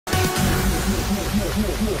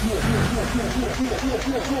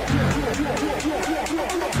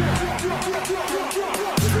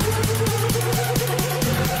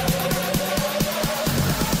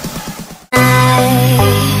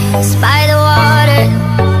By the water,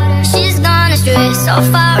 she's gone astray, so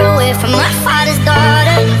far away from her father's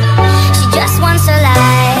daughter. She just wants a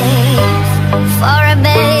life for a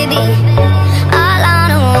baby, all on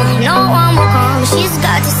her own. No one will come, she's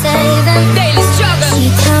got to save him. Daily struggle. She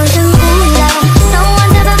tells him, ooh, love, no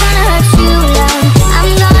one's ever gonna hurt you, love. I'm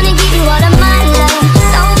gonna give you all of my love.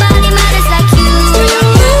 Nobody matters like you.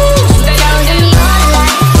 She tells him your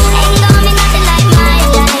life ain't gonna be nothing like my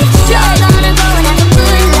life. You're gonna go and have a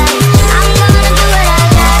good life. I'm gonna do what I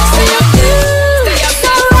like.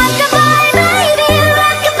 So rock-a-bye, baby,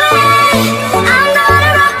 rock-a-bye. I'm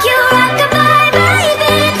gonna rock you, rock-a-bye,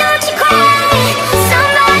 baby, don't you cry.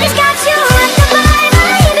 Somebody's got you, rock-a-bye,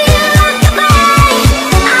 baby, rock-a-bye.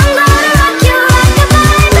 I'm gonna rock you,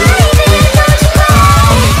 rock-a-bye, baby, don't you cry.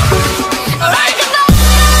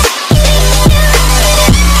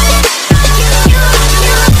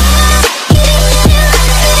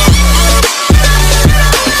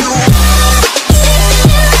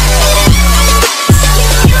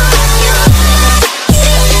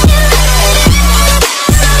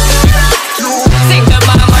 Think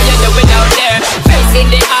about how you're doing out there,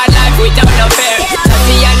 facing the hard life without no fear.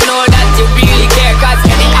 See, I know that you really care, cause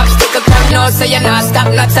any obstacle come now, so you're not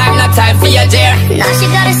stop, no time for your dear. Now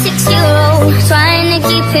she got a 6-year-old, trying to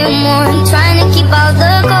keep him warm, trying to keep all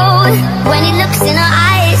the gold. When he looks in her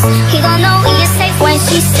eyes, he gon' know he is safe when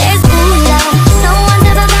she says, ooh, love, no one's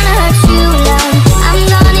ever gonna hurt you, love. I'm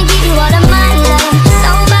gonna give you all of my love.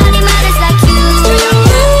 Nobody matters like you.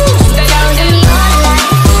 Tells him your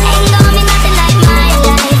life ain't gonna be nothing like my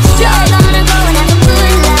life. You're gonna go and have a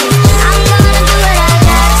good life. I'm gonna do what I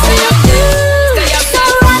like. So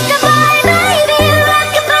rock-a-bye, baby,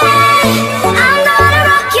 rock-a-bye. I'm gonna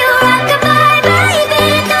rock you, rock-a-bye,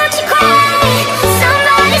 baby, don't you cry.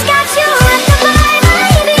 Somebody's got you, rock-a-bye,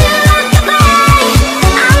 baby, rock-a-bye.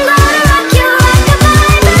 I'm gonna rock you,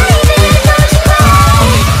 rock-a-bye, baby, don't you cry.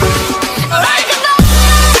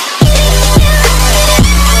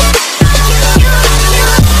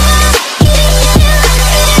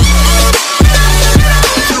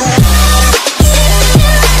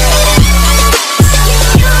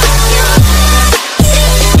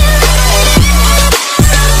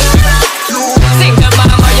 Think about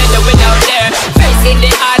how you're doing out there, facing the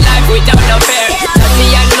hard life without no fear. See,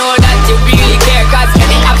 I know that you really care, cause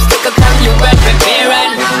any obstacle come, you well prepare.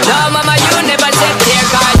 And no, mama, you never said there,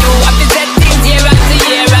 cause you have to set things year after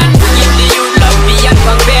year. And give the youth love beyond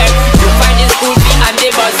compare. You find the school fee and the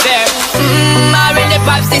bus fare. Already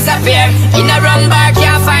pops disappear. In a run bar,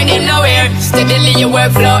 can't find him nowhere. Steadily your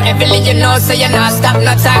workflow, everything you know, so you're not stop,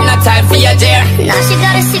 no time for your dear. Now she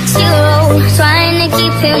got a 6-year-old, trying to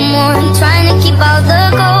keep him warm, trying to keep all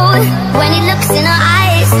the gold. When he looks in her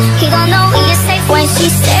eyes, he gon' know he is safe when she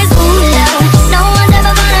says, ooh, love, no one's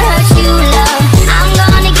ever gonna hurt you, love. I'm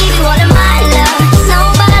gonna give you all of my love.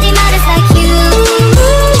 Nobody matters like you.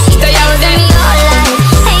 She tells him your life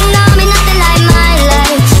ain't gonna be nothing like my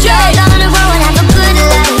life. You're gonna grow and have a good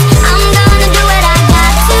life. I'm gonna do what I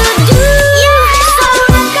got to do. So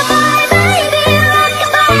rock-a-bye, baby,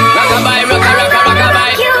 rock-a-bye. Rock-a-bye, rock-a-rock-a,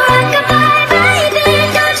 rock-a-bye. You rock-a-bye, baby,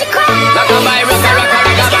 don't you cry. Rock-a-bye, rock-a-rock-a,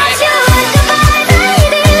 rock-a-bye. You rock-a-bye,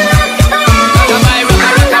 baby, rock-a-bye. Rock-a-bye,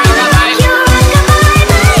 rock-a-rock-a, rock-a-bye. You rock-a-bye,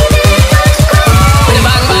 baby, don't you cry.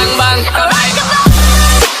 Bang, bang, bang, rock-a-bye.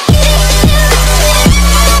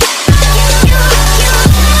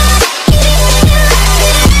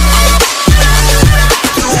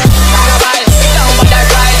 Rock-a-bye, don't bother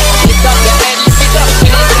cry. Lift up your head, lift it up to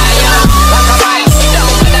the sky, yeah. Rock-a-bye,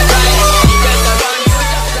 don't bother cry. It just around you,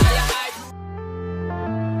 just fly high.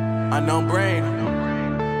 Unknown Brain,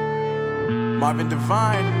 Marvin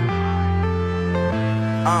Divine.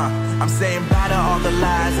 I'm saying bye to all the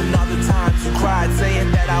lies and all the times you cried,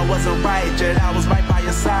 saying that I wasn't right, yet I was right by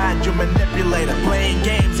your side. You manipulator, playing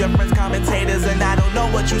games, your friends commentators, and I don't know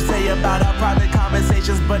what you say about our private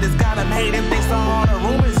conversations, but it's got them hating. Thanks to all the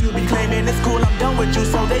rumors you be claiming, it's cool, I'm done with you,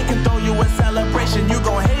 so they can throw you a celebration. You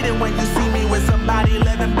gon' hate it when you see me with somebody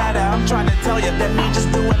living better. I'm trying to tell you that me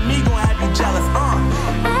just doing me gon' have you jealous.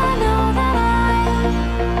 I know that I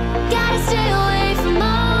gotta stay away from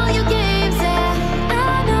all your games, yeah.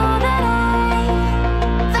 I know that I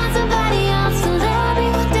found somebody else to love me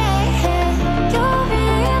one day. You'll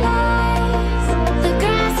realize the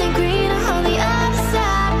grass ain't greener on the other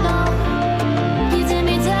side, no. You did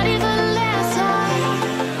me dirty for the last time,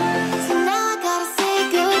 so now I gotta say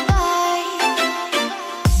goodbye.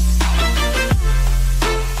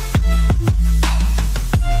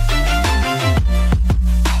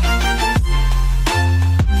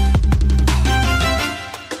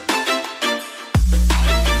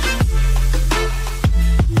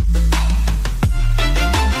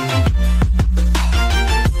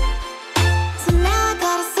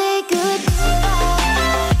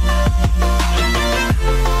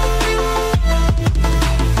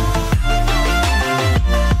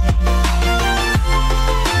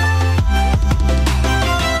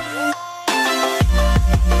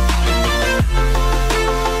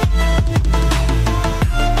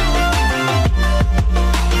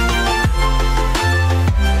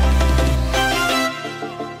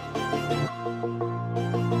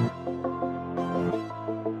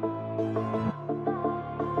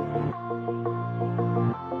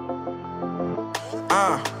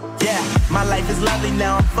 life is lovely,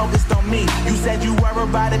 now I'm focused on me. You said you were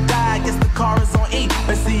about to die, I guess the car is on E.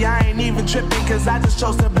 But see, I ain't even tripping, cause I just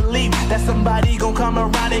chose to believe that somebody gon' come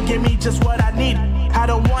around and give me just what I need. I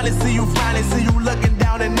don't wanna see you frowning, see you looking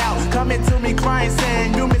down and out, coming to me crying,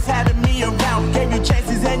 saying you miss having me around. Gave you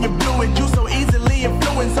chances and you blew it, you so easily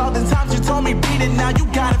influenced. All the times you told me beat it, now you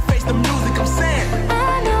gotta face the